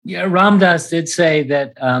 Yeah, Ram Dass did say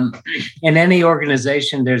that in any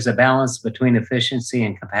organization, there's a balance between efficiency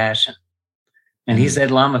and compassion. And he said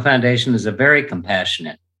Lama Foundation is a very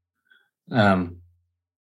compassionate, not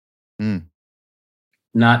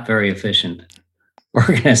very efficient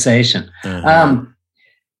organization.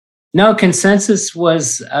 No, consensus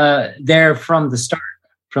was there from the start,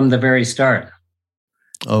 from the very start.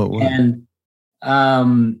 Oh, wow. And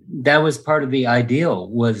that was part of the ideal,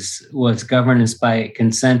 was governance by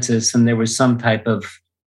consensus, and there was some type of,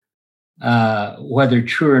 whether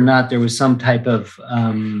true or not, there was some type of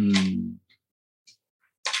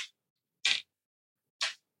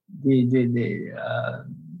the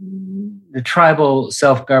tribal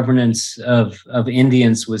self-governance of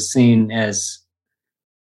Indians was seen as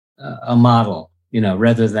a model,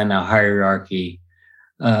 rather than a hierarchy,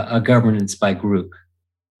 a governance by group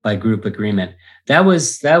agreement. That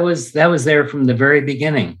was there from the very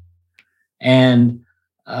beginning. And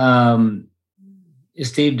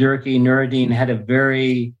Steve Durkee, Nuruddin had a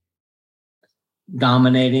very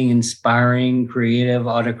dominating, inspiring, creative,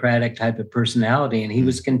 autocratic type of personality, and he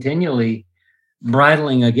was continually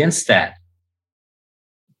bridling against that.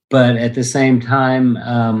 But at the same time,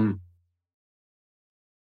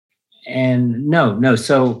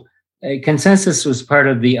 so consensus was part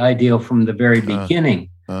of the ideal from the very beginning.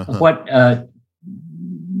 What the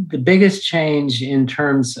biggest change in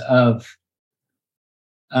terms of,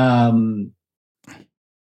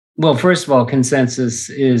 first of all, consensus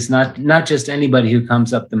is not just anybody who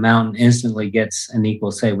comes up the mountain instantly gets an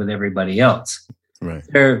equal say with everybody else. Right.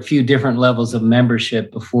 There are a few different levels of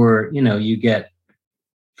membership before you get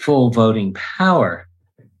full voting power.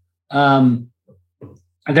 The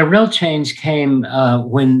real change came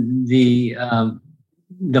when the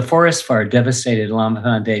forest fire devastated Lama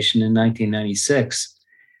Foundation in 1996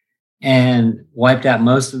 and wiped out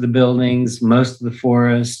most of the buildings, most of the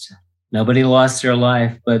forest. Nobody lost their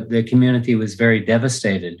life, but the community was very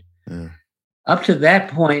devastated. Yeah. Up to that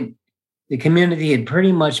point, the community had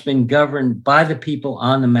pretty much been governed by the people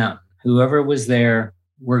on the mountain. Whoever was there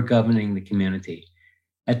were governing the community.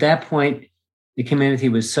 At that point, the community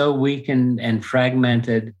was so weakened and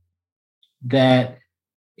fragmented that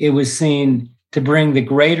it was seen to bring the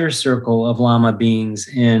greater circle of Lama beings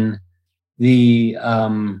in the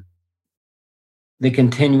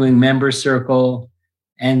continuing member circle,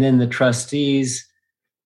 and then the trustees.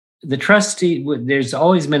 There's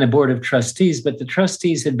always been a board of trustees, but the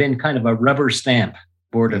trustees had been kind of a rubber stamp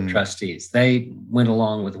board of trustees. They went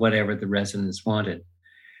along with whatever the residents wanted.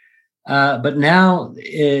 But now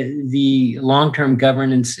the long-term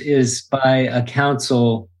governance is by a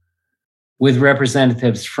council with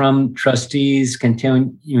representatives from trustees,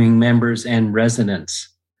 continuing members, and residents,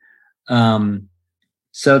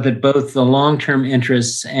 so that both the long-term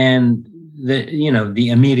interests and the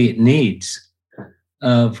immediate needs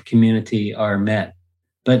of community are met.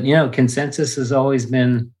 But consensus has always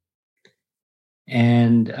been,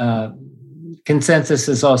 and consensus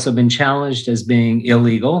has also been challenged as being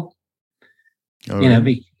illegal.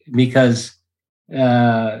 Because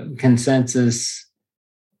consensus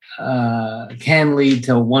can lead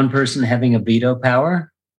to one person having a veto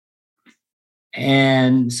power.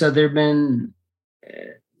 And so there's been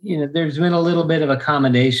a little bit of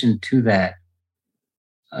accommodation to that,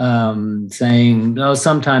 saying,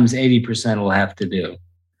 sometimes 80% will have to do.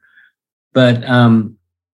 But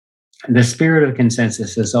the spirit of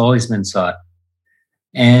consensus has always been sought.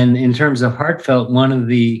 And in terms of heartfelt, one of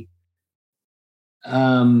the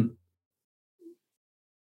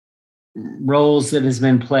roles that has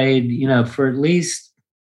been played, for at least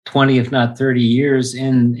 20, if not 30 years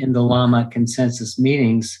in the Lama consensus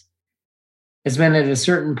meetings, has been at a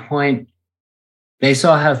certain point, they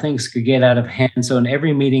saw how things could get out of hand. So in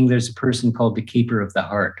every meeting, there's a person called the keeper of the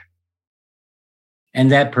heart.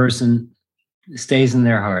 And that person stays in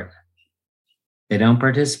their heart. They don't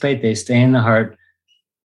participate, they stay in the heart.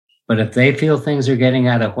 But if they feel things are getting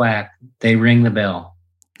out of whack, they ring the bell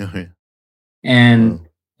and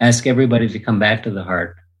ask everybody to come back to the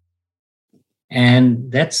heart.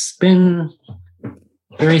 And that's been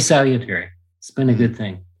very salutary. It's been a good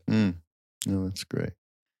thing. No, that's great.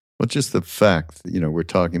 Well, just the fact that, we're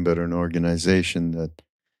talking about an organization that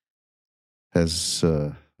has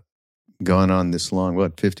gone on this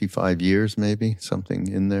long, 55 years maybe, something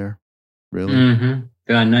in there? really. Mm-hmm.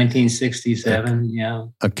 1967, yeah.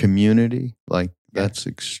 A community like that's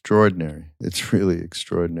extraordinary. It's really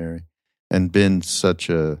extraordinary, and been such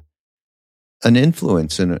an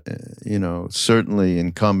influence in, certainly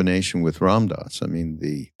in combination with Ram Dass. I mean,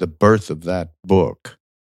 the birth of that book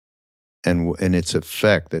and its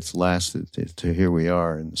effect that's lasted to here we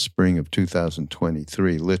are in the spring of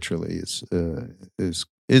 2023. Literally,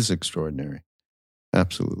 is extraordinary,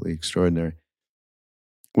 absolutely extraordinary.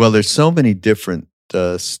 Well, there's so many different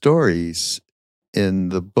stories in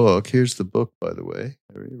the book. Here's the book, by the way.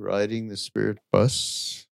 Riding the Spirit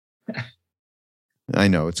Bus. I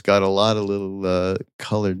know it's got a lot of little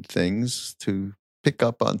colored things to pick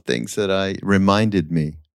up on things that reminded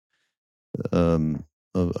me of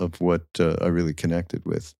what I really connected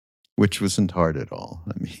with, which wasn't hard at all.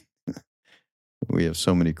 I mean, we have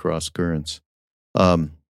so many cross currents. But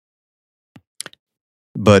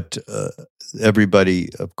everybody,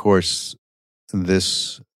 of course,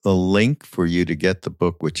 a link for you to get the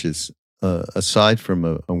book, which is aside from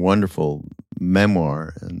a wonderful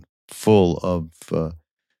memoir and full of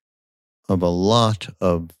a lot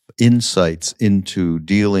of insights into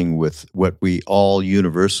dealing with what we all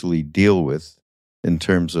universally deal with in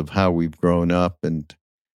terms of how we've grown up and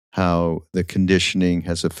how the conditioning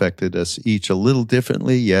has affected us each a little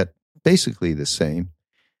differently, yet basically the same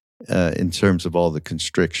in terms of all the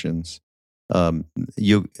constrictions.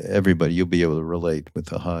 You'll be able to relate with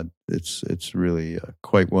the HUD. It's really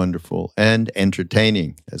quite wonderful and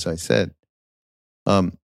entertaining, as I said.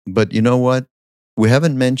 But you know what? We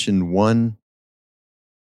haven't mentioned one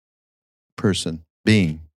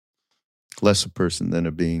being, less a person than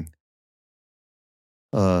a being.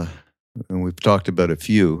 And we've talked about a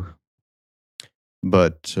few,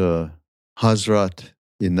 but Hazrat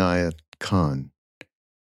Inayat Khan,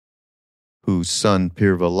 whose son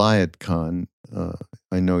Pir Vilayat Khan,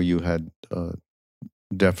 I know you had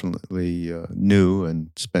definitely knew and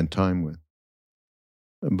spent time with.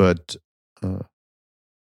 But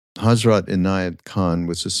Hazrat Inayat Khan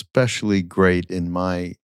was especially great in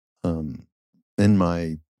my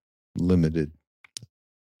limited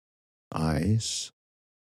eyes,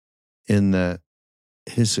 in that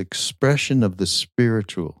his expression of the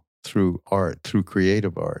spiritual through art, through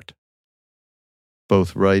creative art,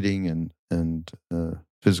 both writing and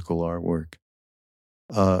physical artwork,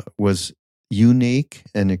 was unique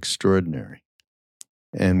and extraordinary.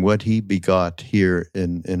 And what he begot here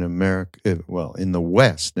in America, well, in the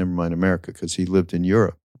West, never mind America, because he lived in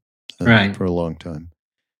Europe for a long time,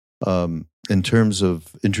 in terms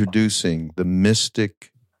of introducing the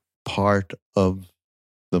mystic part of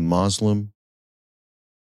the Muslim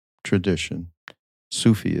tradition,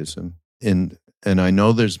 Sufism. And I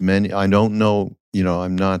know there's many, I don't know,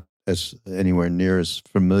 I'm not as anywhere near as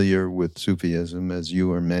familiar with Sufism as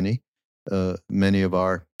you or many of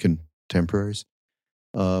our contemporaries.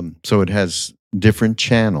 So it has different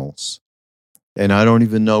channels. And I don't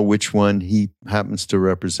even know which one he happens to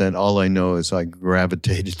represent. All I know is I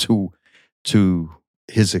gravitated to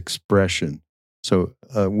his expression. So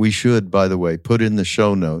we should, by the way, put in the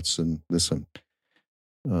show notes and listen.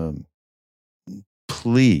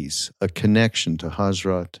 Please, a connection to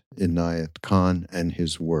Hazrat Inayat Khan and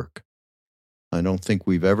his work. I don't think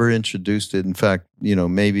we've ever introduced it. In fact,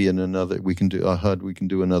 maybe in another, we can do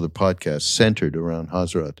another podcast centered around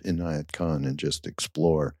Hazrat Inayat Khan and just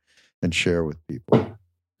explore and share with people.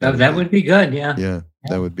 That would be good, yeah. Yeah,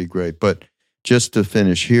 that would be great. But just to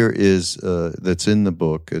finish, here is, that's in the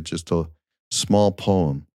book, just a small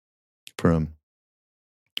poem from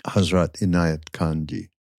Hazrat Inayat Khan Ji.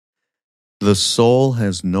 The soul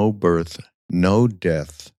has no birth, no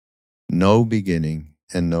death, no beginning,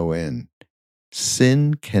 and no end.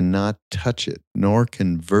 Sin cannot touch it, nor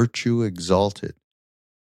can virtue exalt it.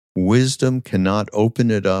 Wisdom cannot open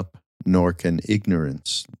it up, nor can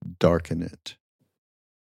ignorance darken it.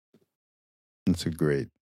 That's a great,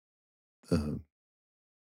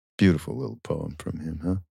 beautiful little poem from him,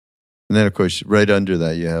 huh? And then, of course, right under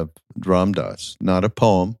that, you have Ram Dass, not a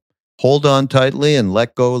poem. Hold on tightly and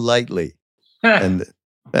let go lightly. And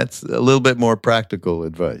that's a little bit more practical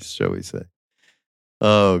advice, shall we say.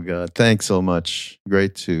 Oh, God, thanks so much.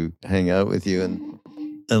 Great to hang out with you and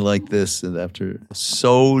like this. And after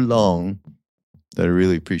so long, that I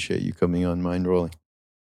really appreciate you coming on Mind Rolling.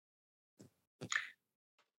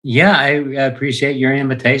 Yeah, I appreciate your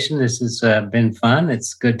invitation. This has been fun.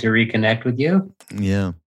 It's good to reconnect with you.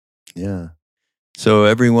 Yeah. So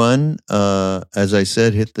everyone, as I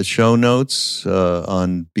said, hit the show notes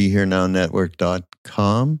on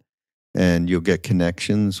BeHereNowNetwork.com, and you'll get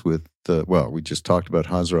connections with we just talked about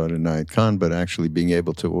Hazrat Inayat Khan, but actually being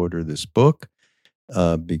able to order this book.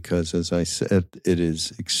 because, as I said, it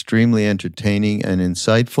is extremely entertaining and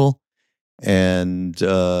insightful. And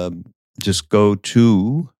just go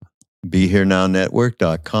to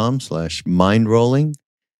BeHereNowNetwork.com/mindrolling,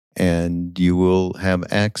 and you will have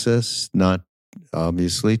access, not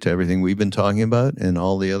obviously to everything we've been talking about and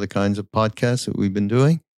all the other kinds of podcasts that we've been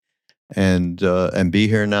doing. And Be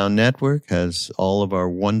Here Now Network has all of our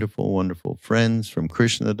wonderful, wonderful friends, from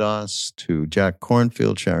Krishna Das to Jack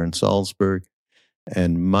Cornfield, Sharon Salzberg,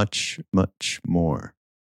 and much, much more,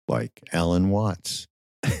 like Alan Watts.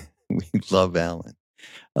 We love Alan.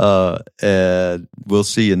 And we'll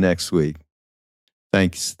see you next week.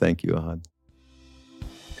 Thanks. Thank you, Ahad.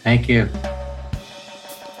 Thank you.